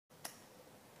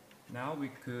Now we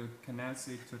could connect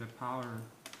it to the power.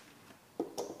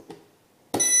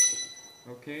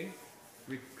 Okay,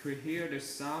 we could hear the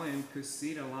sound and could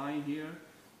see the line here.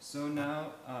 So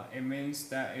now it means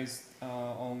that it's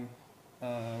on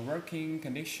working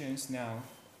conditions now.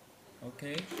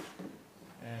 Okay,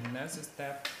 and next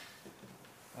step,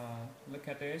 look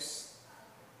at this.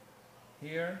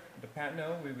 Here, the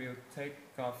panel, we will take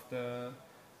off the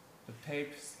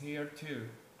tapes here too.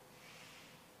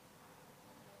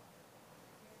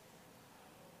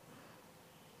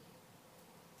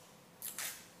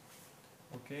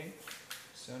 Okay,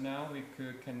 so now we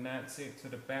could connect it to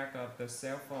the back of the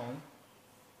cell phone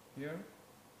here.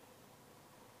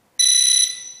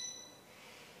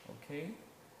 Okay,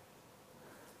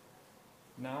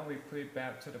 now we put it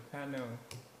back to the panel.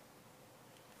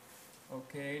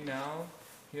 Okay, now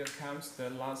here comes the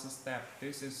last step.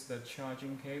 This is the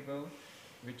charging cable.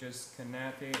 We just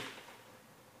connect it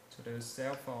to the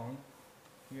cell phone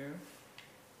here.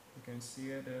 You can see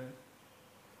the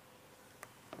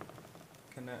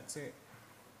connect it.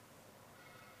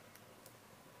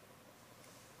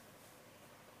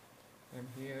 And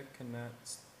here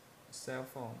connects cell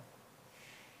phone.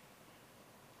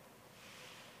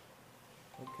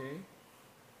 Okay.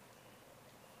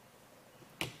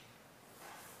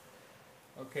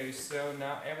 Okay, so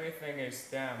now everything is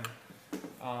done.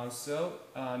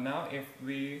 Now if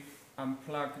we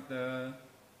unplug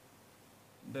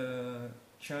the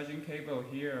charging cable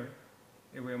here,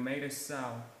 it will make a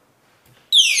sound.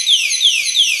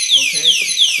 Okay,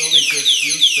 so we just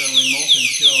use the remote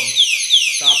control.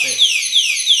 Stop it.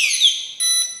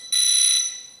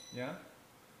 Yeah,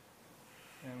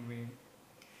 and we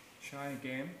try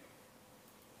again.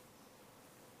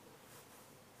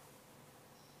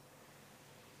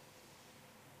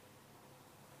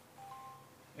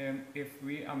 And if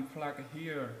we unplug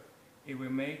here, it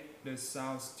will make the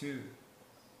sounds too.